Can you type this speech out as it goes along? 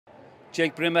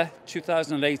Jake Brimmer,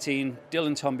 2018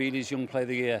 Dylan Tombides Young Player of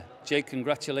the Year. Jake,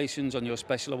 congratulations on your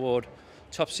special award.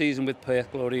 Top season with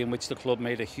Perth Glory, in which the club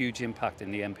made a huge impact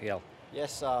in the NPL.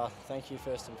 Yes, thank you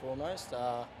first and foremost.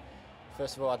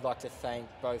 First of all, I'd like to thank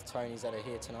both Tonys that are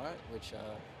here tonight, which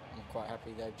I'm quite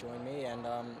happy they've joined me, and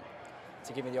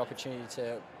to give me the opportunity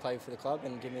to play for the club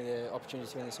and give me the opportunity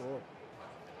to win this award.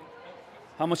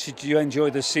 How much did you enjoy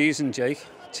this season, Jake?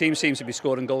 Team seems to be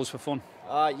scoring goals for fun.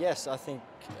 Yes, I think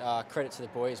credit to the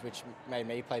boys, which made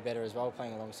me play better as well,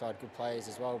 playing alongside good players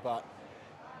as well. But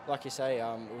like you say,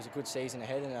 it was a good season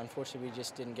ahead, and unfortunately we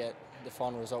just didn't get the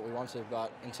final result we wanted.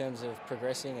 But in terms of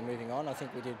progressing and moving on, I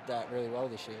think we did that really well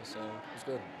this year, so it was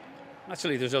good.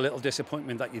 Naturally, there's a little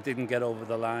disappointment that you didn't get over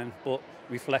the line, but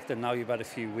reflecting now, you've had a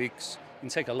few weeks. You can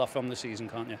take a lot from the season,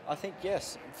 can't you? I think,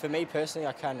 yes. For me personally,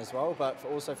 I can as well, but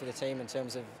also for the team in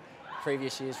terms of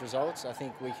previous year's results, I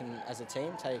think we can, as a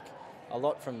team, take a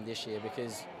lot from this year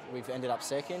because we've ended up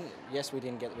second. Yes, we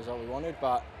didn't get the result we wanted,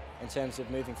 but in terms of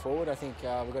moving forward, I think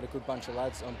we've got a good bunch of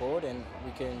lads on board and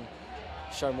we can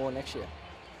show more next year.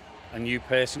 And you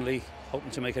personally hoping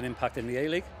to make an impact in the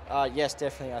A-League? Yes,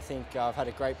 definitely. I think I've had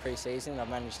a great pre-season. I've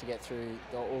managed to get through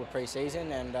all the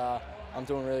pre-season and I'm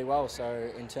doing really well. So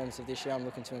in terms of this year, I'm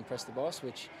looking to impress the boss,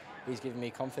 which he's given me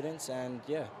confidence and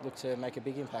yeah, look to make a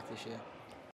big impact this year.